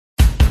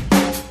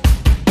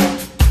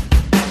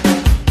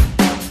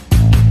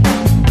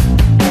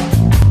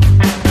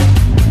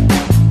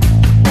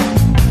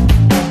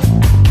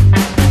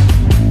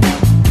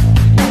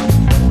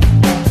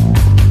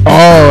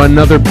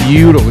another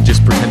beautiful,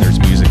 just pretend there's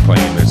music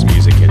playing. There's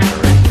music in here,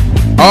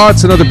 right? Oh,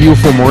 it's another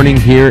beautiful morning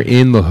here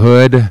in the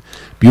hood.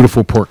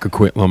 Beautiful Port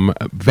Coquitlam,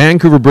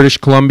 Vancouver, British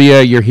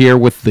Columbia. You're here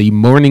with the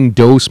Morning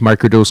Dose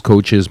Microdose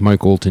coaches, Mike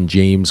Olton,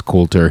 James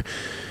Coulter.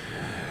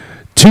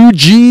 2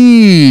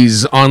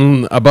 G's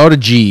on about a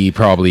G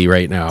probably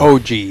right now.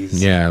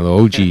 OGs. Yeah, the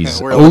OGs.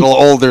 We're a little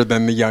older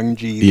than the young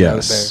G's.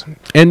 Yes.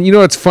 And you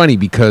know, it's funny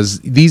because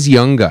these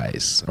young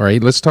guys, all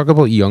right, let's talk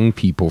about young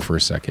people for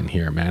a second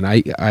here, man.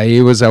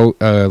 I was out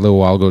a little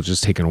while ago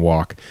just taking a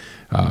walk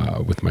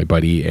with my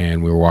buddy,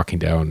 and we were walking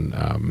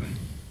down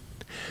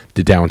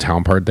the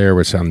downtown part there,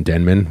 which is on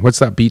Denman. What's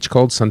that beach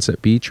called?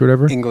 Sunset Beach or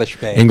whatever? English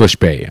Bay. English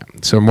Bay, yeah.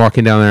 So I'm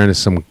walking down there, and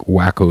some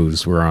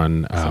wackos were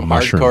on some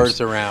mushrooms.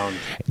 hardcores around.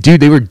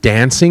 Dude, they were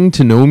dancing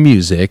to no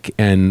music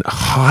and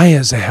high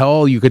as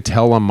hell. You could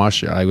tell on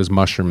mushroom. I was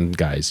mushroom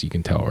guys, you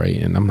can tell, right?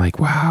 And I'm like,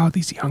 wow,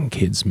 these young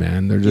kids,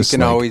 man. They're just You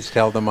can like, always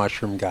tell the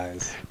mushroom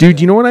guys. dude,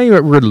 you know what I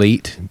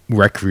relate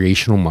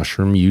recreational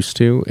mushroom use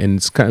to? And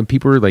it's kind of,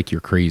 people are like,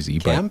 you're crazy.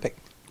 Camping.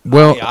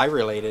 Well, I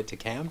relate it to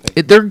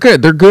camping. they're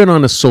good. They're good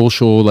on a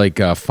social, like,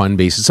 fun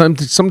basis.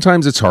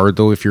 Sometimes it's hard,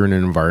 though, if you're in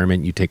an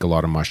environment, you take a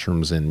lot of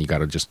mushrooms and you got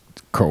to just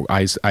curl.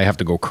 I have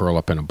to go curl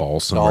up in a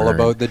ball somewhere. It's all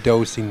about the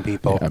dosing,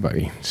 people. Yeah,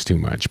 buddy, it's too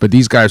much. But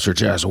these guys are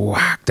just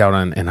whacked out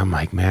on, and I'm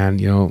like, man,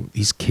 you know,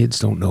 these kids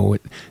don't know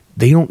it.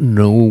 They don't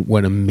know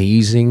what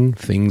amazing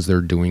things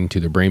they're doing to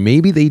their brain.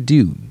 Maybe they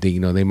do. They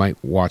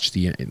might look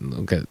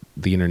at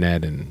the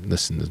internet and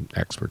listen to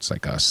experts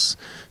like us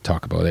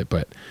talk about it,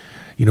 but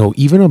you know,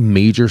 even a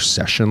major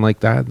session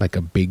like that, like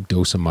a big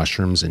dose of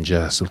mushrooms and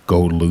just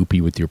go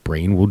loopy with your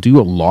brain, will do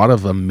a lot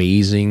of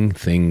amazing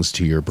things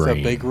to your brain.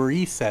 It's a big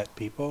reset,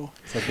 people.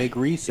 It's a big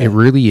reset. It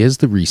really is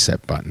the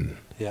reset button.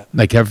 Yeah.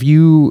 Like, have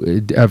you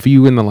in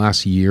the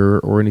last year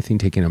or anything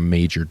taken a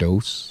major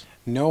dose?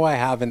 No, I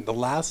haven't. The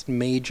last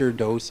major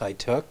dose I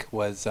took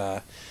was,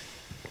 I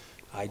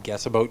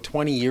guess, about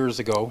 20 years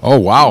ago. Oh,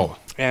 wow.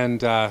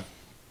 And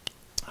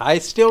I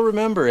still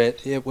remember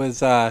it. It was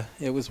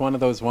one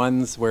of those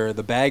ones where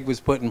the bag was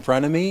put in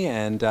front of me,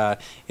 and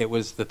it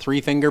was the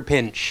 3-finger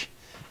pinch.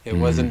 It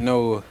wasn't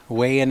no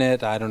weighing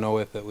it. I don't know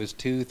if it was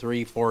 2,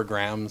 3, 4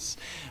 grams,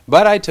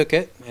 but I took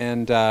it,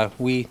 and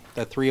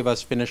the 3 of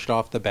us finished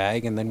off the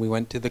bag, and then we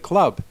went to the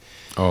club.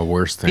 Oh,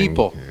 worst thing.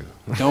 People,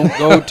 don't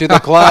go to the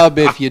club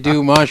if you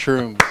do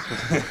mushrooms.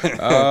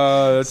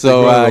 That's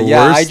So like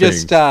yeah, worst I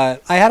just things.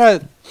 I had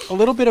a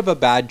little bit of a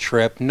bad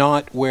trip,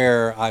 not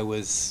where I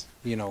was,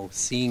 you know,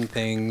 seeing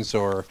things,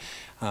 or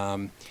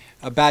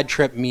a bad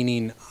trip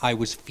meaning I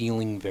was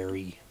feeling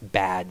very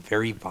bad,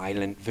 very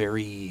violent,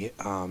 very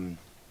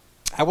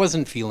I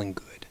wasn't feeling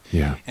good.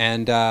 Yeah.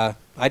 And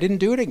I didn't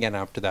do it again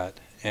after that.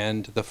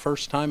 And the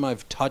first time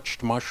I've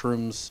touched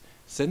mushrooms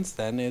since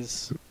then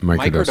is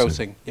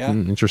microdosing. Yeah.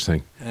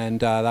 Interesting.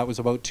 And that was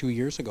about 2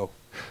 years ago.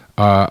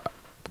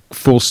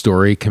 Full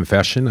story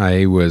confession.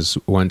 I was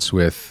once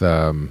with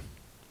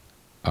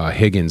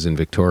Higgins in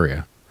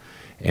Victoria,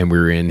 and we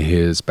were in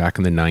back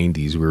in the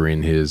 90s, we were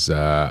in his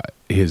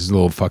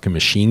little fucking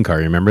machine car.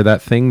 You remember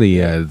that thing?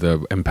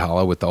 The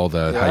Impala with all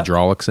the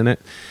hydraulics in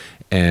it?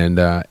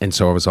 And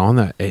so I was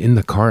in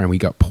the car, and we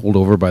got pulled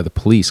over by the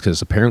police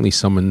because apparently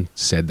someone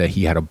said that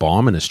he had a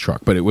bomb in his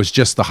truck, but it was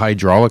just the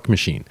hydraulic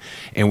machine.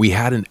 And we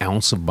had an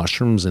ounce of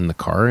mushrooms in the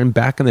car. And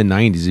back in the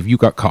 90s, if you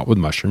got caught with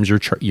mushrooms,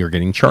 you're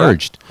getting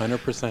charged. Yeah,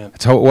 100%.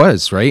 That's how it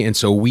was, right? And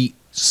so we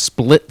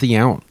split the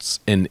ounce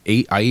and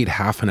I ate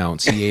half an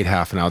ounce. He ate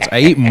half an ounce. I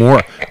ate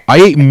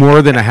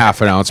more than a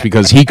half an ounce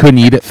because he couldn't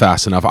eat it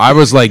fast enough. I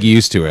was like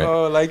used to it.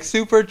 Oh, like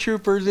Super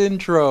Troopers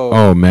intro.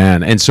 Oh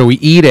man. And so we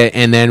eat it,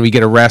 and then we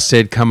get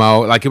arrested, come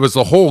out. Like, it was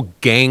the whole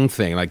gang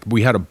thing. Like,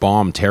 we had a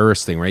bomb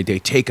terrorist thing, right? They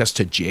take us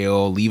to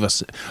jail,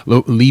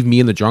 leave me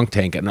in the drunk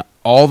tank, and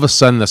all of a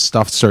sudden the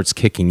stuff starts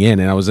kicking in,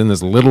 and I was in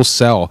this little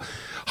cell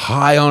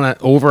high on it,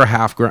 over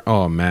half gram.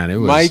 Oh man, it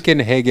was. Mike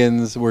and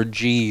Higgins were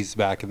G's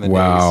back in the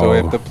day, so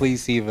if the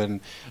police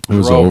even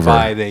was drove over.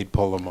 by, they'd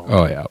pull them over.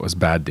 Oh yeah, it was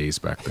bad days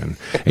back then.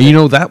 And you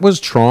know, that was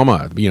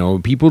trauma. You know,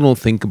 people don't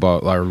think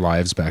about our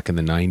lives back in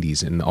the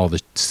 90s and all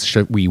the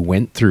shit we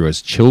went through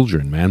as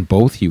children, man,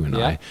 both you and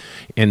I.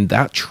 And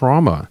that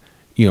trauma,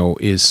 you know,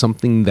 is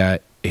something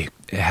that it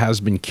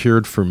has been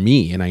cured for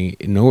me, and I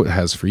know it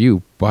has for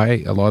you, by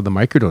a lot of the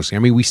microdosing. I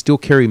mean, we still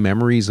carry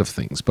memories of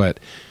things, but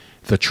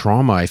the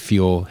trauma, I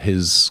feel,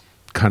 has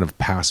kind of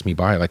passed me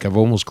by. Like, I've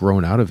almost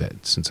grown out of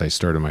it since I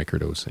started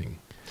microdosing.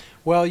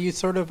 Well, you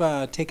sort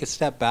of take a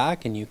step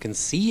back, and you can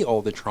see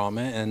all the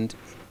trauma, and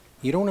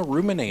you don't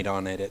ruminate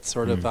on it. It's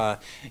sort of,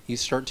 you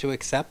start to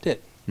accept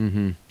it.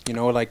 You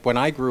know, like when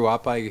I grew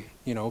up,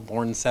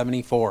 born in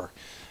 74,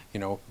 you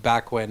know,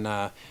 back when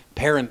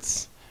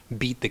parents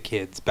beat the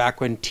kids, back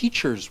when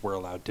teachers were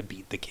allowed to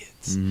beat the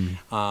kids.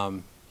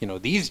 You know,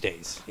 these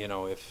days, you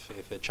know,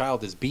 if a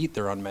child is beat,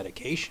 they're on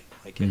medication.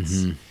 Like,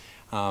 it's,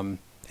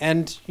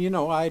 and, you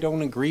know, I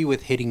don't agree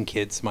with hitting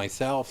kids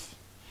myself,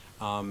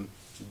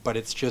 but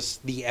it's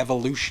just the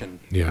evolution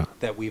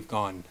that we've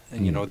gone.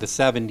 And, you know, the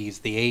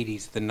 70s, the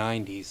 80s, the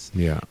 90s,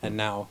 and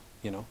now,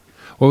 you know.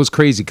 Well, it was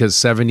crazy because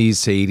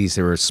 70s to 80s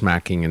they were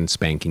smacking and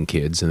spanking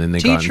kids, and then they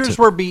Teachers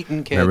were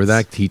beating kids. Remember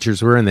that?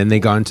 Teachers were, and then they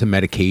got into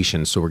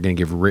medication. So we're going to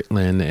give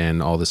Ritalin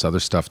and all this other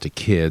stuff to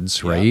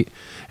kids, right?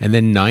 And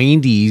then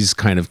 90s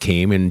kind of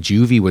came, and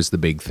juvie was the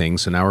big thing.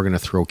 So now we're going to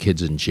throw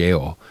kids in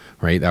jail,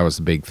 right? That was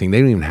the big thing. They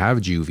don't even have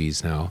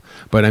juvies now.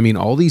 But I mean,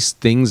 all these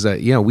things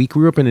that, we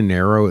grew up in an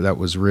era that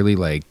was really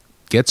like,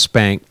 get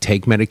spanked,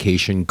 take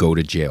medication, go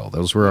to jail.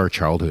 Those were our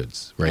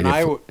childhoods, right? And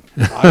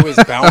I was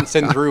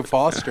bouncing through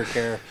foster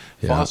care,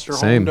 foster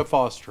home to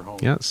foster home.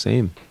 Yeah,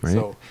 same,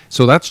 right?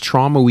 So that's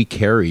trauma we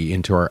carry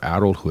into our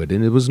adulthood.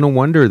 And it was no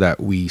wonder that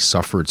we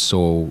suffered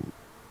so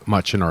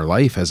much in our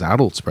life as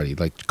adults, buddy.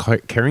 Like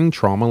carrying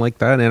trauma like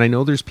that. And I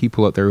know there's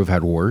people out there who've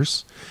had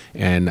worse,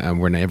 and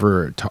we're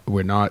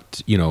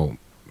not,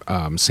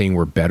 saying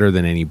we're better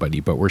than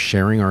anybody, but we're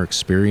sharing our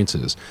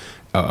experiences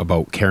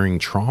about carrying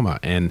trauma.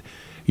 And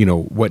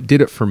what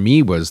did it for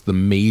me was the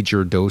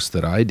major dose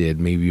that I did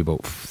maybe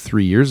about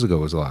 3 years ago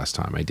was the last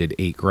time. I did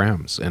 8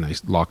 grams, and I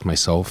locked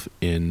myself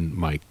in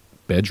my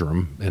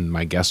bedroom, in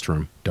my guest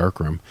room,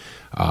 dark room,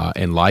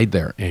 and lied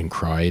there and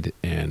cried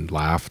and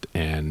laughed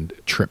and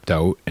tripped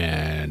out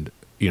and,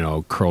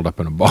 curled up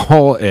in a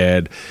ball.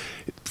 And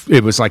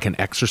it was like an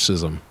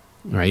exorcism,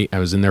 right? I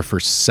was in there for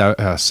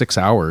 6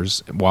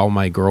 hours while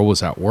my girl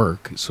was at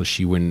work, so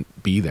she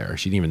wouldn't be there.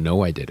 She didn't even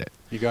know I did it.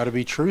 You got to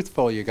be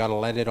truthful. You got to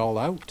let it all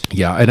out.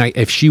 Yeah, and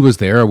if she was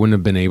there, I wouldn't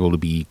have been able to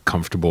be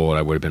comfortable, and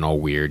I would have been all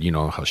weird. You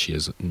know how she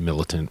is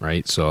militant,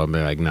 right? So I'm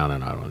like, no, I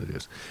don't want to do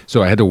this.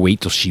 So I had to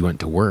wait till she went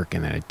to work,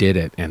 and then I did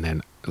it, and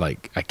then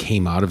like I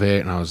came out of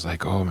it, and I was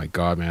like, oh my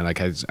God, man! Like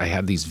I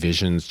had these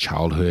visions,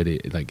 childhood,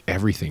 like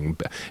everything,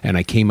 and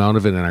I came out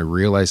of it, and I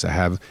realized I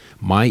have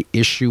my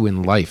issue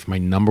in life. My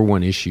number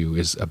one issue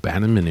is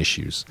abandonment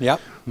issues. Yep,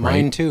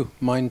 mine too.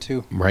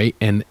 Right,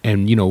 and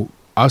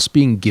us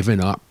being given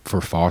up for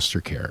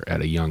foster care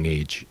at a young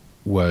age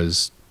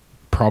was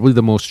probably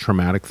the most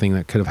traumatic thing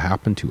that could have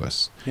happened to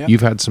us. Yep.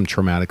 You've had some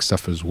traumatic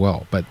stuff as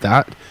well, but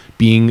that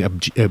being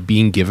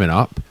given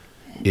up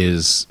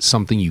is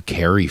something you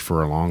carry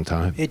for a long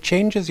time. It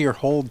changes your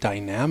whole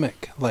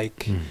dynamic.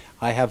 Like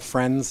I have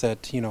friends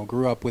that,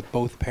 grew up with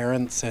both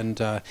parents,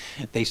 and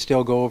they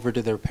still go over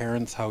to their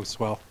parents' house.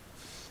 Well,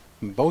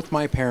 both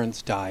my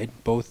parents died,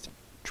 both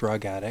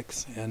drug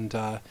addicts, and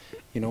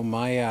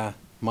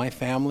my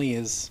family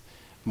is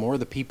more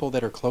the people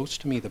that are close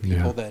to me, the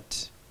people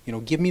that,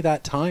 give me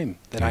that time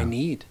that I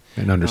need.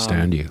 And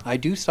understand you. I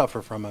do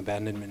suffer from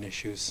abandonment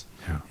issues.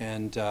 Yeah.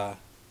 And,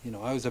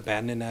 I was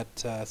abandoned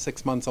at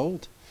 6 months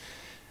old.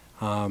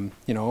 Thank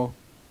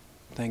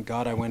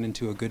God I went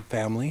into a good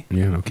family.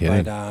 Yeah, no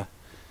kidding. But,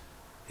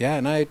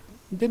 and I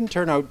didn't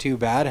turn out too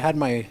bad. I had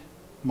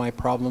my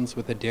problems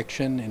with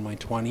addiction in my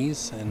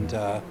 20s, and,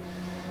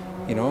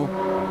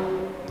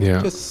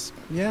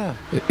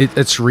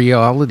 it's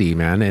reality,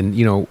 man.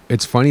 And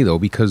it's funny though,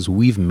 because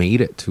we've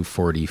made it to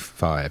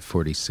 45,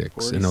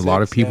 46, and a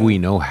lot of people we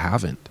know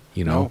haven't,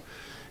 No.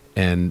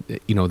 and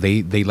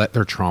they let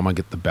their trauma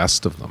get the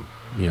best of them,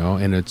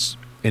 and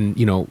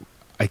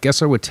I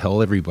guess I would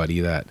tell everybody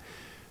that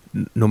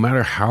no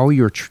matter how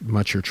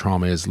much your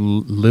trauma is,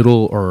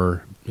 little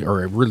or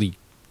really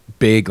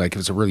big, like if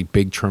it's a really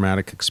big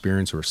traumatic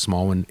experience or a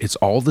small one, it's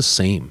all the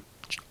same.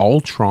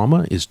 All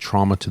trauma is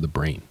trauma to the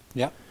brain.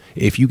 Yeah.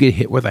 If you get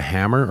hit with a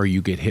hammer or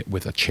you get hit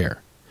with a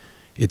chair,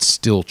 it's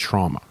still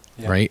trauma,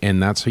 right?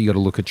 And that's how you got to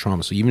look at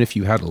trauma. So even if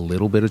you had a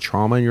little bit of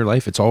trauma in your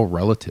life, it's all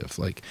relative.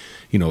 Like,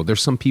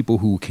 there's some people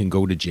who can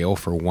go to jail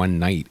for one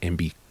night and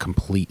be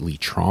completely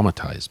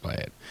traumatized by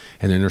it.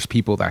 And then there's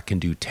people that can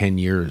do 10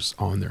 years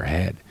on their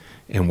head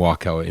and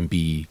walk out and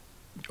be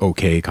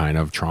okay, kind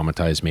of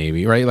traumatized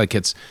maybe, right? Like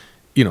it's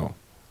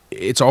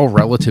all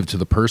relative to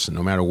the person,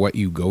 no matter what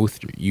you go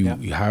through.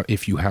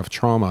 If you have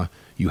trauma,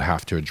 you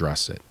have to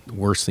address it. The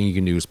worst thing you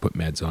can do is put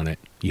meds on it.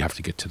 You have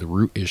to get to the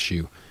root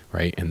issue,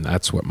 right? And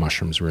that's what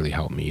mushrooms really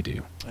help me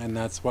do. And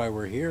that's why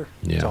we're here,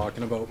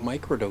 talking about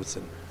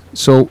microdosing.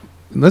 So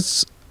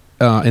let's,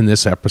 in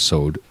this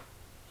episode,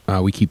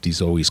 we keep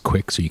these always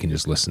quick so you can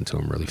just listen to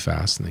them really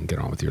fast and then get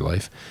on with your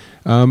life.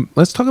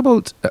 Let's talk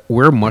about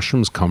where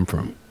mushrooms come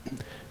from.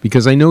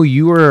 Because I know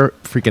you are a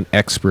freaking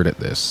expert at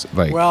this.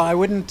 Like, well, I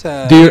wouldn't.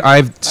 Dude,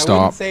 I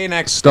wouldn't say an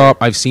expert. Stop.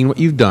 I've seen what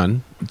you've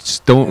done.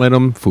 Just don't let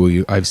him fool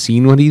you. I've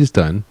seen what he's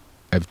done.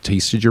 I've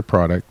tasted your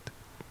product.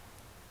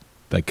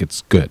 Like,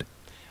 it's good.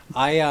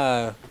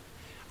 I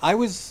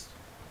was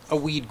a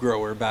weed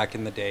grower back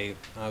in the day.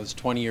 I was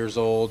 20 years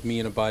old. Me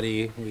and a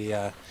buddy, we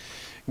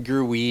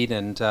grew weed,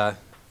 and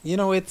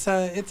it's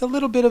a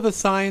little bit of a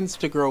science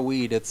to grow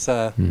weed. It's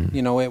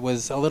it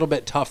was a little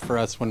bit tough for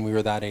us when we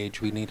were that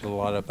age. We needed a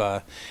lot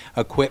of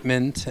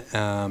equipment,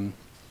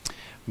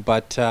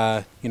 but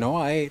I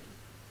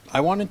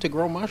wanted to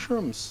grow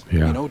mushrooms.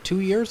 2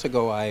 years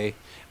ago I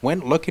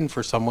went looking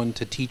for someone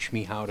to teach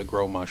me how to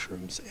grow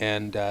mushrooms,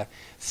 and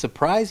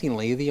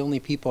surprisingly, the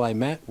only people I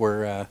met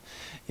were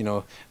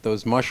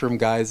those mushroom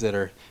guys that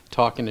are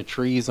talking to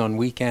trees on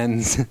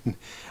weekends.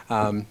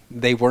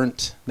 They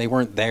weren't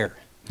there.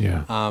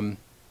 Yeah.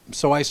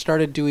 So I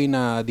started doing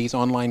these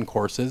online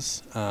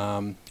courses.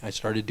 I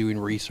started doing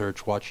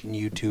research, watching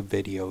YouTube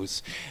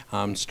videos,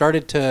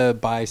 started to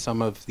buy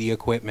some of the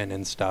equipment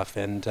and stuff,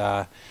 and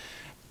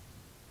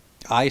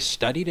I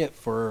studied it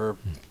for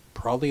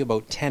probably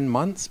about 10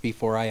 months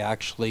before I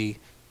actually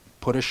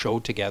put a show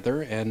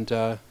together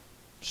and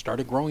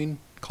started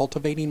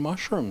cultivating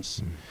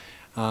mushrooms.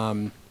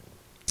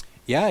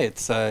 Yeah,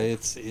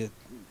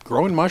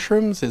 growing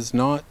mushrooms is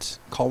not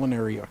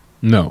culinary.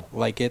 No.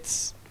 Like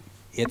it's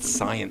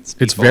science.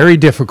 It's people. very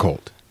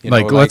difficult. You know,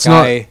 Like, let's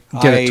not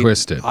get it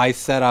twisted. I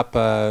set up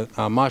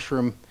a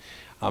mushroom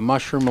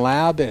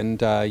lab,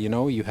 and you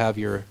know, you have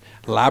your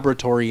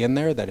laboratory in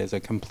there that is a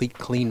complete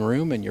clean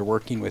room, and you're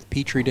working with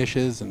petri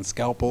dishes and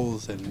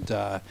scalpels,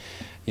 and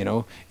you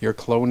know, you're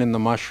cloning the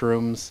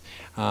mushrooms.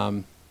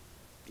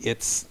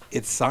 It's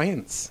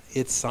science.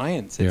 It's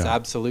science. It's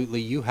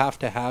absolutely, you have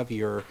to have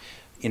your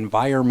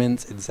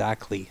environments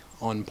exactly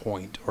on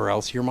point, or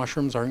else your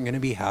mushrooms aren't going to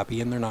be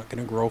happy and they're not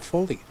going to grow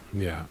fully.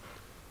 Yeah.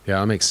 Yeah,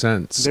 that makes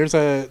sense. There's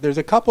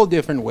a couple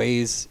different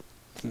ways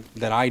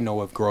that I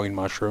know of growing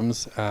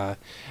mushrooms.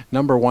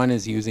 Number one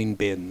is using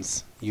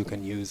bins. You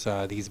can use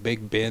these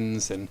big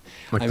bins, and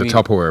Like the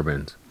Tupperware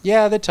bins.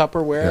 Yeah, the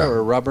Tupperware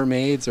or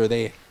Rubbermaids, or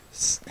they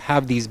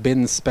have these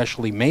bins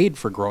specially made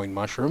for growing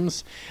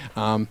mushrooms.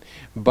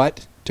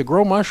 But to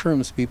grow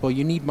mushrooms, people,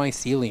 you need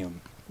mycelium.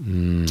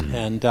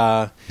 And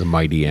The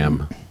mighty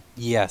M.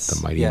 yes,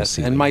 The mighty yes,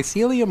 mycelium. and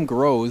mycelium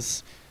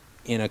grows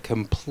in a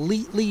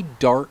completely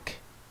dark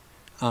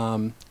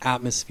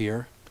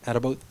atmosphere at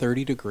about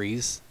 30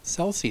 degrees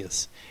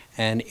Celsius,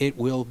 and it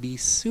will be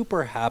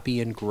super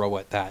happy and grow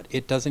at that.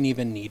 It doesn't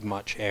even need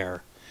much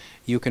air.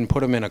 You can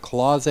put them in a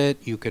closet.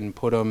 You can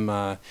put them,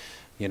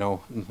 you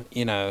know,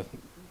 in a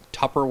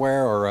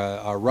Tupperware or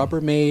a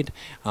Rubbermaid.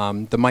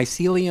 The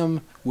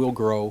mycelium will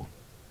grow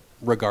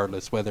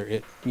regardless, whether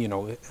it, you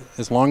know,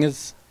 as long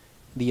as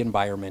the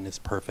environment is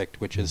perfect,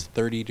 which is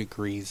 30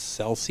 degrees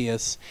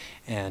Celsius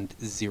and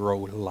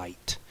 0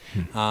 light.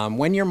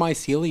 When your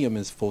mycelium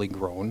is fully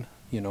grown,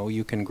 you know,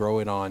 you can grow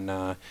it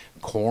on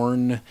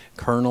corn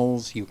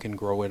kernels. You can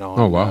grow it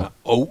on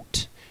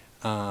oat,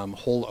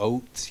 whole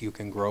oats. You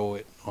can grow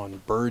it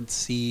on bird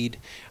seed.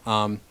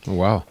 Oh,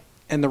 wow.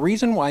 And the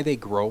reason why they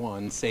grow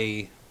on,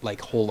 say,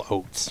 like whole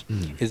oats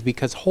is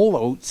because whole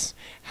oats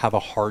have a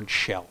hard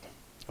shell.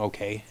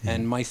 Okay,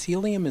 and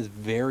mycelium is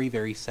very,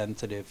 very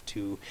sensitive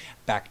to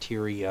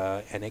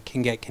bacteria, and it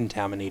can get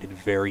contaminated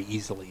very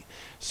easily.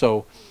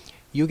 So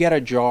you get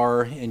a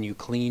jar and you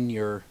clean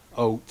your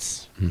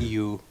oats,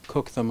 you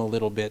cook them a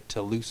little bit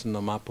to loosen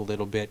them up a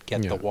little bit,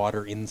 get the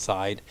water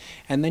inside,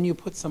 and then you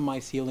put some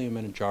mycelium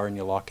in a jar and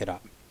you lock it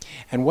up.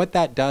 And what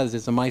that does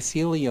is the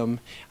mycelium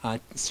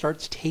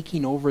starts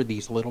taking over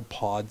these little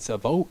pods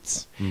of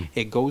oats.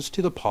 It goes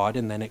to the pod,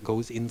 and then it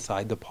goes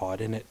inside the pod,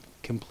 and it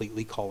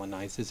completely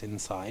colonizes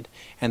inside,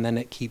 and then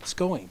it keeps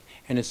going.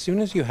 And as soon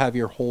as you have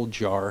your whole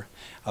jar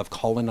of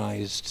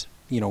colonized,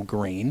 you know,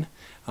 grain,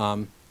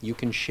 you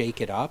can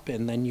shake it up,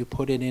 and then you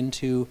put it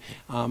into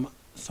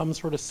some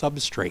sort of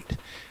substrate.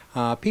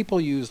 People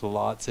use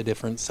lots of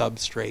different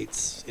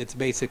substrates. It's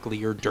basically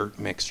your dirt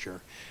mixture.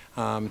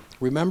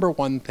 Remember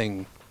one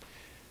thing: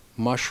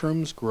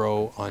 mushrooms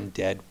grow on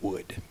dead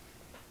wood.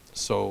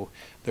 So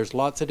there's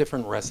lots of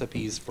different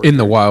recipes for In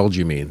the wild,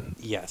 you mean?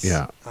 Yes.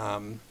 Yeah.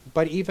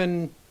 But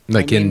even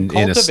Like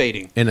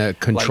cultivating in a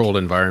controlled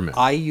like, environment.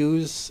 I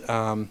use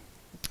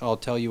I'll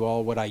tell you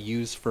all what I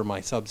use for my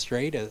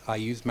substrate. I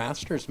use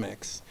Master's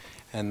Mix,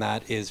 and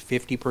that is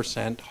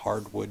 50%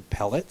 hardwood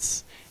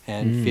pellets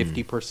and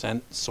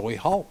 50% soy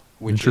hull,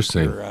 which is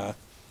your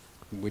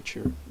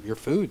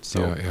food.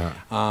 So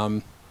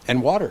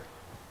and water,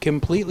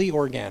 completely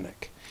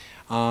organic.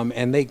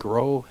 And they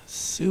grow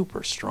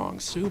super strong,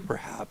 super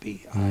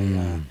happy.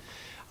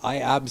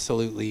 I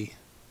absolutely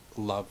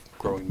love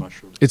growing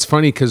mushrooms. It's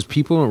funny because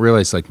people don't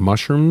realize, like,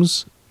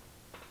 mushrooms.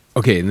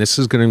 Okay, and this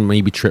is going to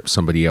maybe trip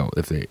somebody out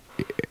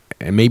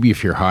and maybe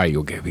if you're high,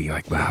 you'll be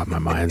like, wow, my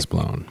mind's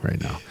blown right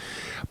now.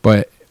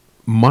 But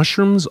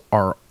mushrooms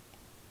are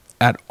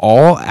at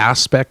all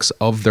aspects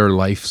of their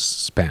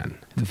lifespan.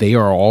 They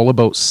are all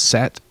about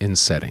set and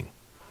setting,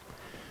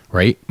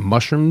 right?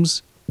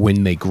 Mushrooms,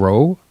 when they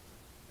grow,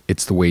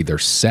 it's the way they're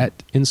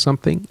set in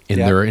something, in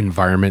their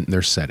environment,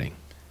 their setting.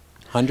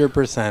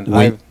 100%.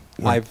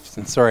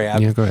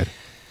 Go ahead.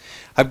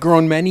 I've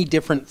grown many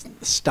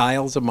different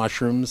styles of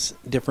mushrooms,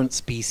 different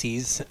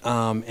species,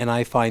 and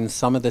I find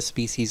some of the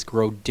species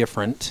grow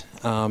different.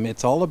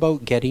 It's all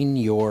about getting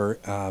your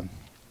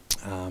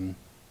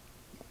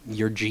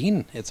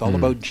gene. It's all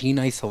about gene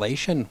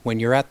isolation. When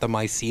you're at the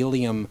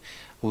mycelium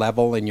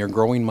level and you're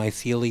growing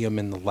mycelium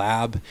in the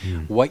lab,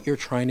 what you're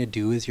trying to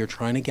do is you're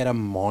trying to get a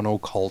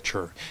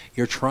monoculture.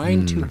 You're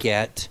trying to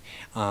get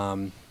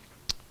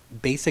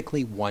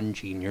basically one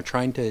gene. You're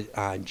trying to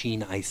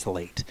gene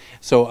isolate.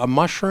 So a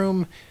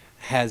mushroom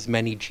has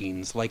many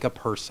genes, like a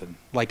person,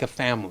 like a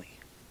family.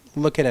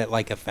 Look at it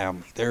like a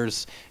family.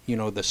 There's, you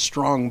know, the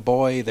strong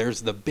boy,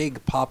 there's the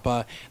big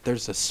papa,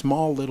 there's a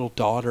small little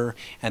daughter,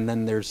 and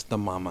then there's the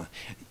mama.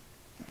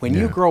 When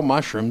you grow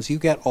mushrooms, you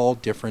get all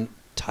different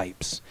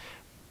types.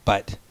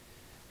 But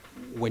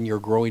when you're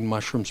growing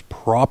mushrooms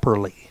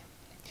properly,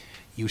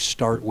 you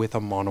start with a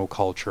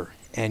monoculture,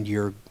 and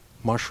your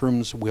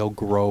mushrooms will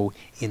grow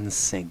in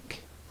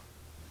sync.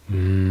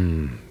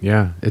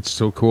 Yeah, it's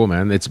so cool,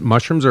 man.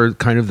 Mushrooms are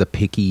kind of the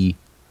picky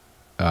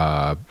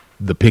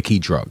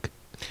drug.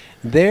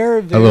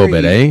 They're very, a little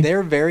bit, eh?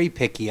 They're very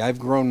picky. I've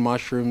grown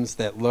mushrooms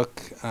that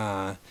look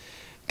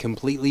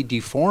completely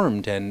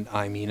deformed, and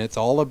I mean, it's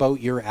all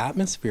about your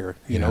atmosphere.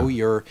 You know,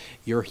 your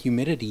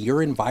humidity,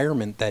 your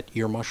environment that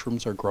your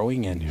mushrooms are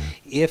growing in.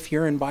 If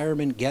your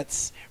environment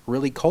gets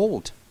really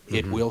cold,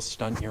 it will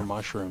stunt your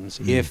mushrooms.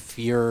 If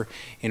your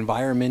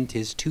environment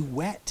is too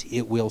wet,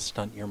 it will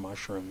stunt your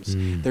mushrooms.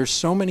 There's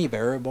so many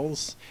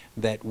variables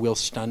that will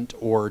stunt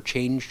or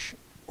change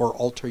or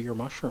alter your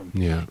mushroom.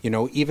 You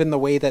know, even the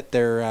way that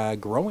they're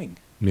growing.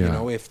 You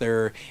know, if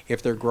they're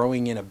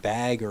growing in a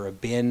bag or a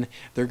bin,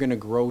 they're going to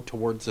grow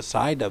towards the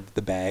side of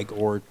the bag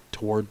or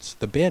towards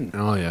the bin.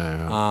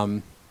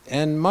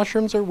 And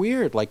mushrooms are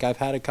weird. Like, I've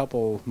had a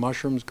couple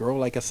mushrooms grow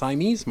like a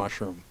Siamese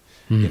mushroom.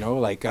 You know,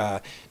 like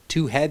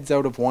 2 heads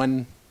out of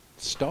one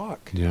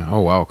stalk.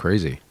 Oh wow,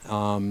 crazy.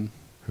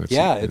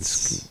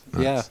 It's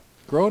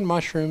growing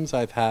mushrooms.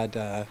 I've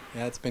had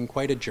it's been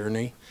quite a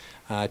journey.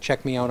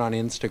 Check me out on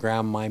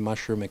Instagram, My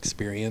Mushroom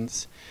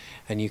Experience,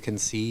 and you can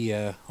see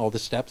all the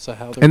steps of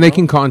how they're And they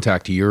grown. can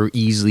contact you. You're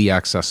easily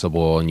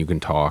accessible, and you can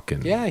talk.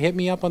 And hit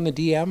me up on the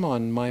DM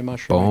on My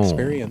Mushroom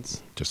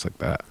Experience. Just like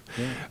that.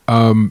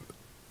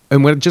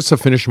 And just to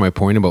finish my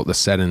point about the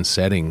set and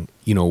setting,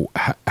 you know,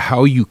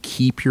 how you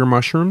keep your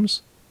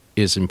mushrooms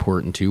is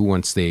important too.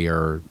 Once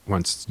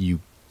you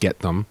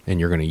get them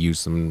and you're going to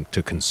use them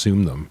to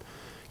consume them,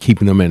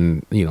 keeping them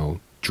in, you know,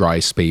 dry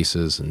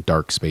spaces and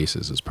dark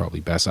spaces is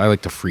probably best. I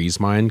like to freeze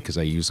mine because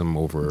I use them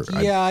over.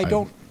 I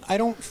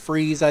don't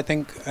freeze. I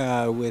think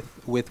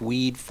with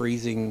weed,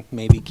 freezing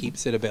maybe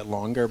keeps it a bit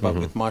longer, but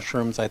with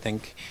mushrooms, I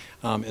think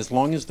as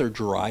long as they're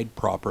dried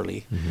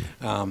properly,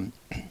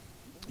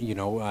 you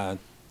know.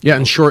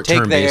 And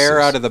short-term take the air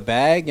out of the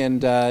bag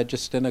and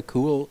just in a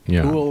cool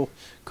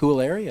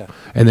area.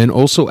 And then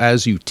also,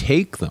 as you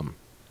take them,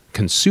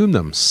 consume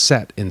them,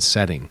 set and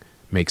setting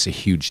makes a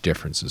huge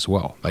difference as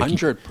well. Like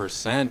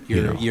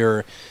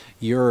 100%.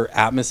 Your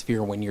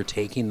atmosphere when you're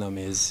taking them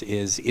is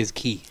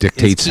key.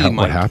 Dictates key,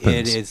 what happens.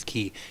 It is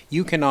key.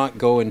 You cannot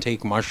go and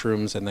take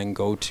mushrooms and then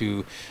go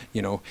to,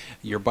 you know,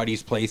 your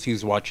buddy's place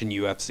who's watching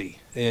UFC.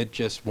 It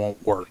just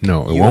won't work.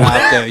 No, it you won't.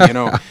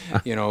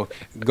 have to,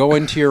 go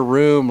into your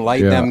room,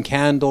 light them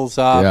candles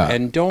up,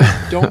 and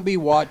don't be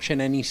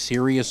watching any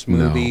serious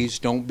movies.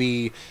 No. Don't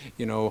be,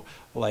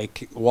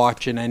 like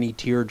watching any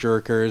tear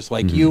jerkers.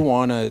 Like you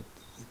want to.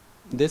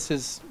 This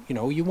is,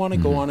 you want to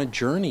go on a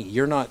journey.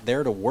 You're not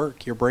there to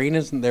work. Your brain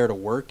isn't there to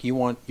work.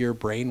 Your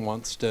brain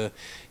wants to,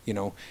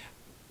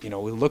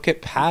 look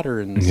at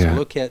patterns,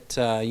 look at,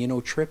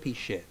 trippy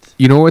shit.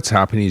 You know what's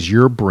happening is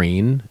your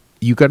brain,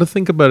 you got to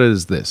think about it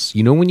as this.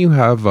 You know, when you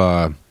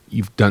have,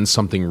 you've done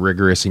something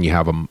rigorous and you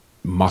have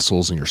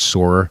muscles and you're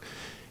sore,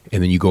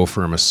 and then you go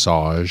for a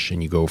massage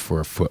and you go for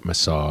a foot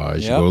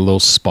massage, you go a little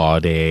spa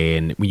day,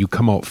 and when you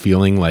come out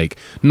feeling like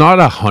not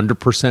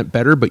 100%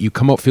 better, but you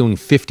come out feeling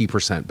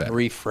 50% better.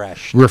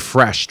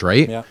 Refreshed,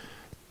 right? Yeah.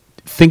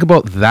 Think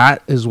about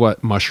that is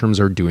what mushrooms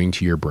are doing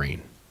to your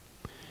brain.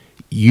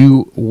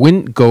 You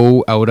wouldn't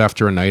go out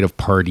after a night of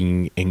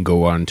partying and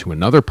go on to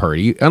another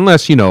party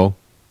unless,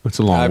 it's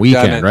a long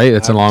weekend, right?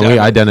 It's a long week.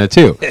 I've done it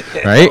too,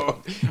 right?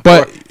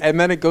 And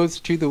then it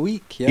goes to the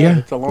week. Yeah,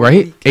 it's a long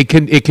week. It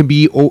can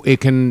be,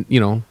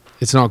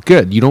 it's not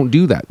good. You don't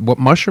do that. What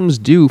mushrooms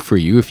do for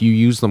you, if you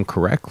use them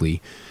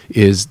correctly,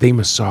 is they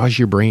massage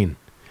your brain.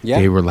 Yeah.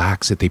 They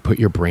relax it. They put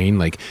your brain,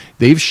 like,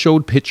 they've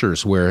showed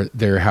pictures where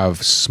they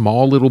have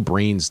small little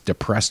brains,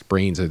 depressed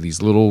brains, of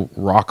these little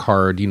rock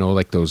hard,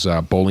 like those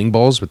bowling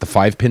balls with the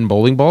 5-pin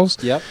bowling balls.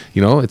 Yep.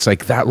 It's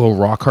like that little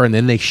rock hard. And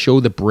then they show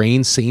the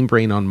brain, same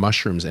brain on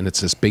mushrooms. And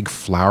it's this big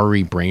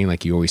flowery brain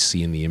like you always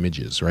see in the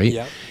images, right?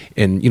 Yep.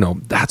 And,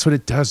 that's what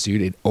it does,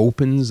 dude. It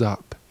opens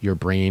up your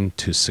brain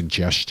to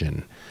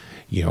suggestion.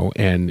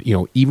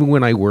 Even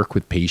when I work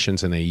with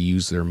patients and we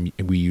use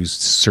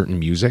certain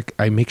music,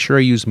 I make sure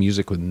I use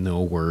music with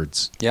no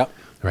words. Yep.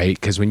 Right?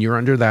 Because when you're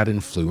under that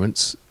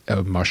influence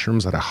of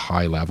mushrooms at a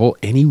high level,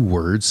 any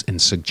words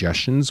and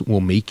suggestions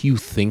will make you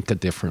think a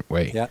different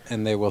way. Yeah,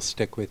 and they will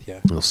stick with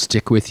you. It'll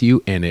stick with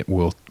you, and it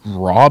will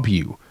rob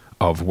you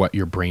of what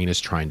your brain is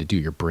trying to do.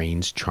 Your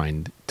brain's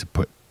trying to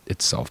put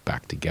itself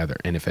back together.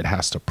 And if it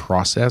has to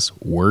process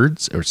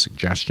words or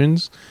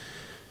suggestions,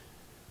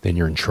 then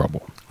you're in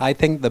trouble. I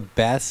think the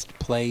best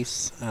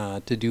place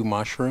to do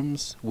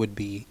mushrooms would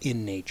be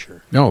in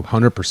nature. No,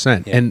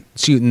 100%. Yeah. And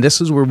see, and this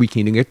is where we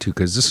can get to,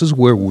 because this is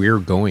where we're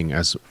going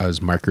as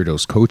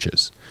microdose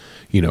coaches.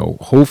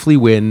 Hopefully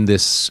when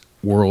this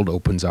world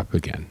opens up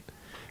again,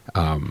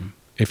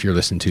 If you're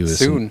listening to this,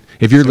 Soon.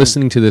 if you're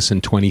listening to this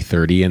in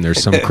 2030 and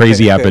there's some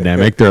crazy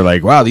epidemic, they're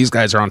like, wow, these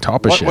guys are on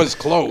top of What shit. was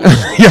closed?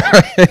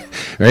 Yeah,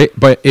 right.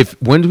 But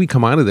when we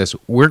come out of this,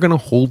 we're going to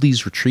hold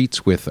these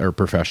retreats with our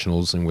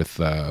professionals and with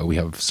we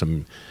have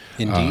some.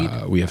 Indeed.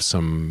 We have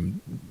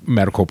some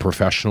medical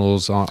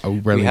professionals.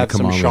 We have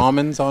some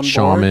shamans on board.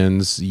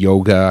 Shamans,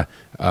 yoga,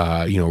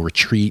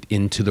 retreat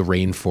into the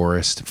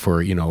rainforest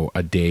for,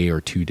 a day or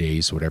 2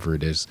 days, whatever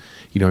it is.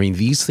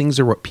 These things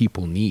are what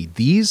people need.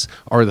 These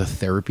are the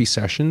therapy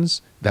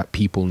sessions that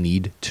people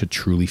need to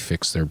truly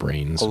fix their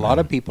brains. A lot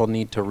of people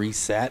need to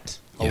reset.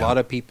 A lot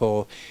of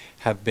people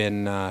have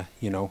been, in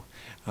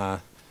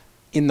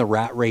the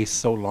rat race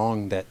so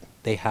long that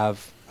they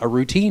have a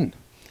routine.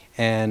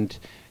 And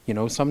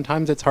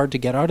sometimes it's hard to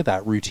get out of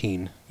that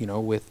routine.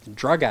 With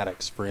drug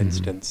addicts, for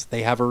instance,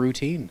 they have a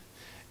routine.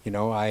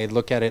 I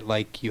look at it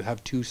like you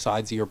have two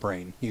sides of your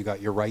brain. You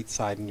got your right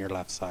side and your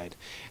left side.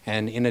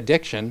 And in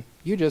addiction,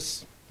 you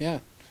just,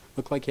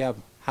 look like you have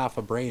half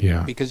a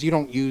brain because you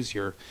don't use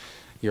your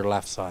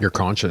left side. Your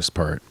conscious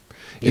part.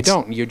 You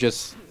don't.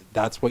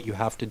 That's what you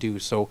have to do.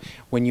 So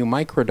when you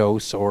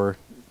microdose or,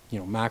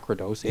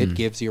 macrodose, it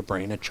gives your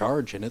brain a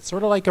charge, and it's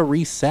sort of like a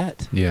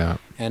reset. Yeah.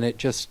 And it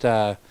just,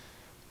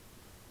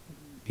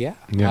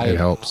 it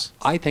helps.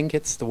 I think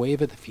it's the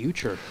wave of the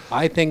future.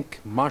 I think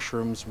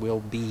mushrooms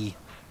will be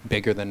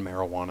bigger than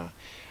marijuana.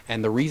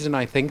 And the reason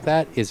I think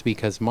that is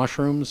because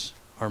mushrooms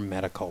are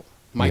medical.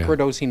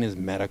 Microdosing is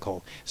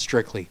medical,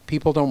 strictly.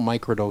 People don't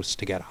microdose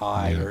to get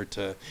high or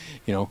to,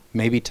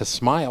 maybe to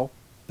smile.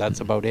 That's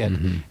about it.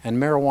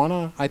 And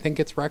marijuana, I think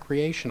it's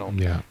recreational.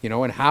 Yeah.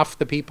 And half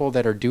the people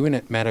that are doing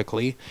it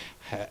medically,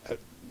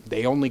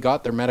 they only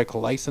got their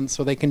medical license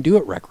so they can do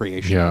it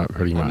recreationally. Yeah,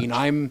 pretty much. I mean,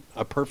 I'm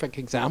a perfect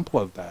example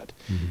of that.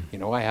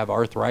 I have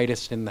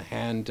arthritis in the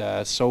hand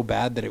so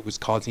bad that it was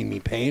causing me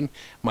pain.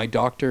 My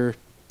doctor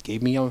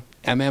gave me a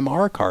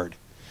MMR card.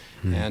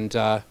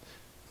 And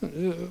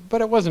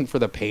but it wasn't for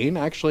the pain.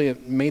 Actually,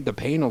 it made the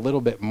pain a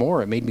little bit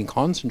more. It made me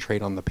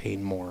concentrate on the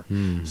pain more.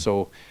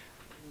 So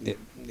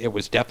it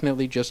was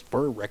definitely just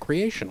for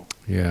recreational.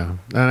 Yeah.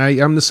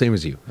 And I'm the same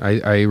as you.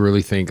 I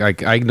really think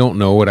I don't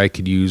know what I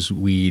could use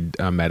weed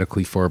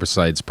medically for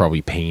besides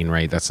probably pain,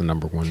 right? That's the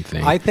number one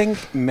thing. I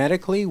think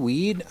medically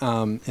weed,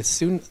 as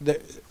soon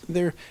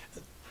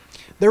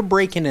they're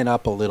breaking it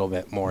up a little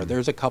bit more.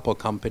 There's a couple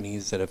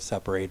companies that have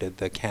separated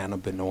the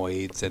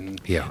cannabinoids, and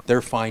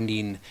they're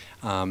finding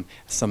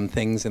some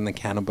things in the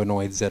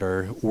cannabinoids that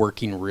are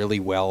working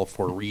really well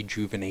for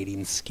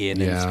rejuvenating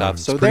skin and stuff.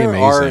 So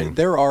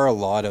there are a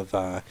lot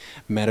of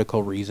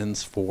medical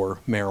reasons for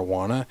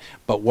marijuana,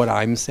 but what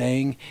I'm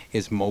saying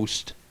is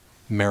most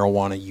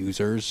marijuana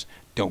users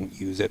don't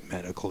use it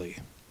medically.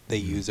 They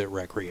use it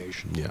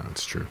recreationally. Yeah,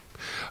 that's true.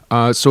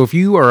 So if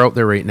you are out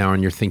there right now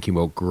and you're thinking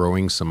about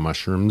growing some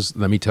mushrooms,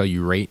 let me tell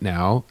you right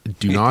now,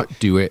 do not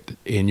do it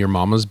in your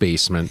mama's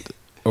basement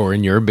or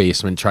in your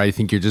basement. Try to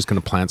think you're just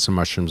going to plant some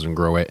mushrooms and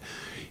grow it.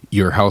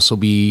 Your house will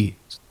be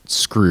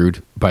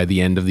screwed by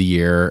the end of the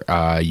year.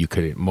 You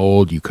could get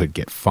mold. You could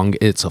get fungus.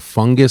 It's a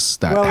fungus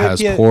that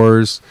has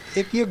pores.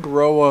 If you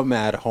grow them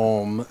at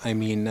home, I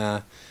mean,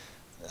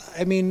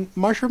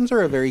 mushrooms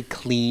are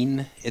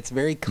it's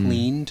very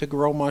clean to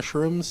grow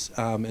mushrooms,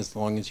 as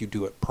long as you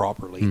do it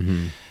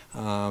properly.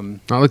 Not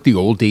like the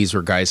old days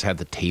where guys had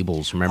the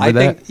tables. Remember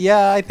that?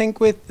 I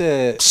think with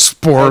the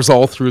spores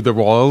all through the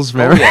walls.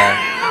 Remember?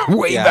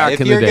 Way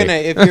back in the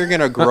day. If you're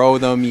gonna grow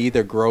them, you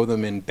either grow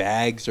them in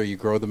bags or you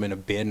grow them in a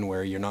bin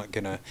where you're not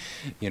gonna,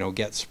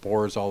 get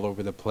spores all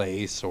over the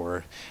place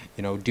or,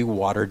 do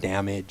water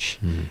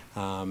damage.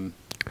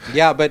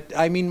 Yeah, but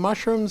I mean,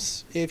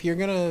 mushrooms, if you're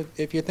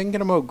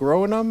thinking about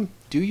growing them,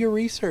 do your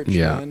research,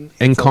 man.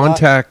 And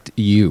contact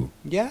you.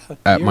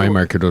 At My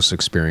Microdose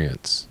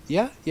Experience.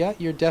 Yeah,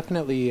 you're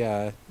definitely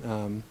at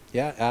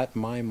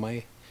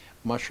my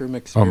mushroom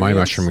experience. Oh, My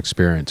Mushroom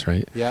Experience,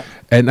 right? Yeah.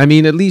 And I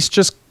mean, at least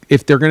just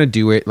if they're going to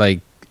do it,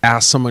 like,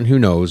 ask someone who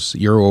knows.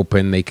 You're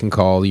open. They can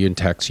call you and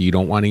text you. You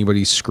don't want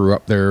anybody to screw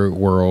up their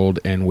world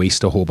and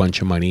waste a whole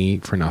bunch of money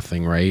for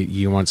nothing, right?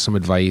 You want some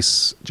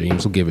advice,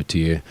 James will give it to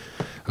you.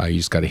 You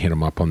just got to hit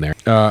them up on there.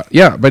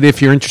 But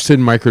if you're interested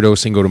in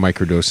microdosing, go to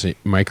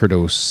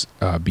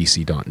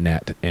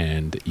microdosebc.net,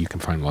 and you can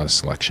find a lot of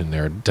selection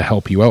there to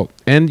help you out.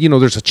 And,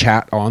 there's a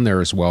chat on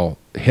there as well.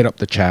 Hit up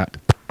the chat,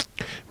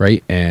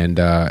 right? And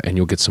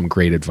you'll get some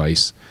great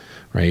advice,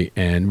 right?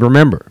 And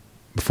remember,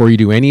 before you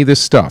do any of this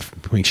stuff,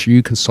 make sure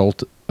you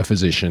consult a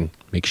physician.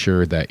 Make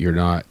sure that you're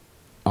not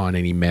on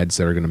any meds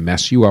that are going to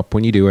mess you up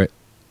when you do it.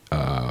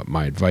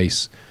 My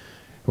advice,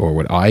 or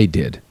what I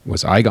did,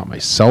 was I got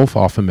myself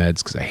off of meds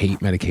because I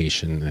hate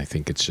medication, and I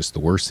think it's just the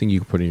worst thing you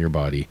can put in your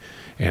body.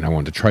 And I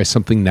wanted to try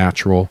something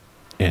natural,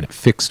 and it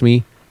fixed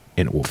me,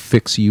 and it will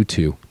fix you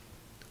too.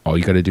 All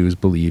you got to do is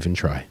believe and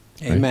try.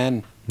 Right?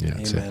 Amen. Yeah,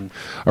 that's Amen. It.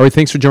 All right,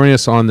 thanks for joining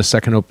us on the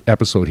second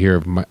episode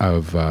here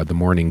of the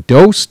Morning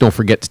Dose. Don't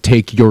forget to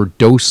take your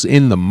dose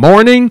in the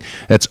morning.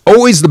 That's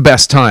always the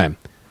best time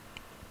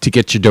to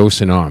get your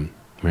dosing on,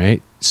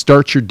 right?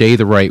 start your day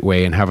the right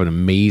way and have an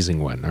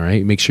amazing one. All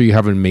right. Make sure you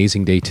have an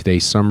amazing day today.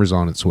 Summer's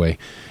on its way.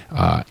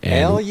 And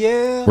Hell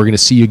yeah. we're going to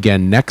see you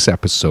again next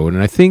episode.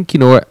 And I think, you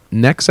know what,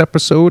 next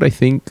episode, I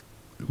think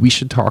we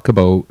should talk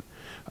about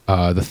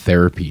the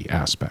therapy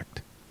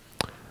aspect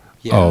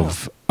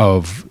of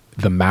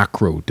the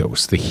macro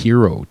dose. The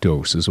hero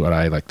dose is what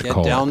I like to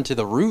call it. Get down to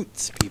the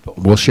roots, people.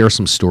 We'll share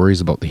some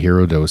stories about the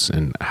hero dose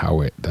and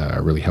how it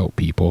really helped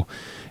people.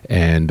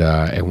 And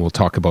we'll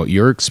talk about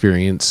your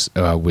experience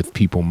with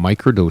people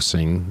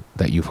microdosing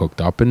that you've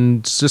hooked up,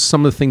 and just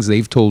some of the things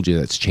they've told you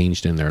that's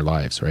changed in their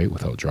lives, right?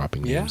 Without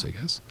dropping names, I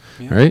guess.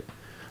 Yeah. All right.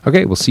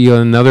 Okay. We'll see you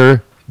on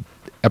another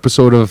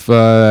episode of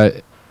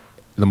The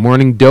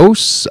Morning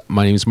Dose.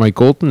 My name is Mike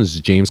Colton. This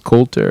is James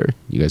Coulter.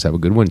 You guys have a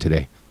good one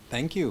today.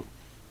 Thank you.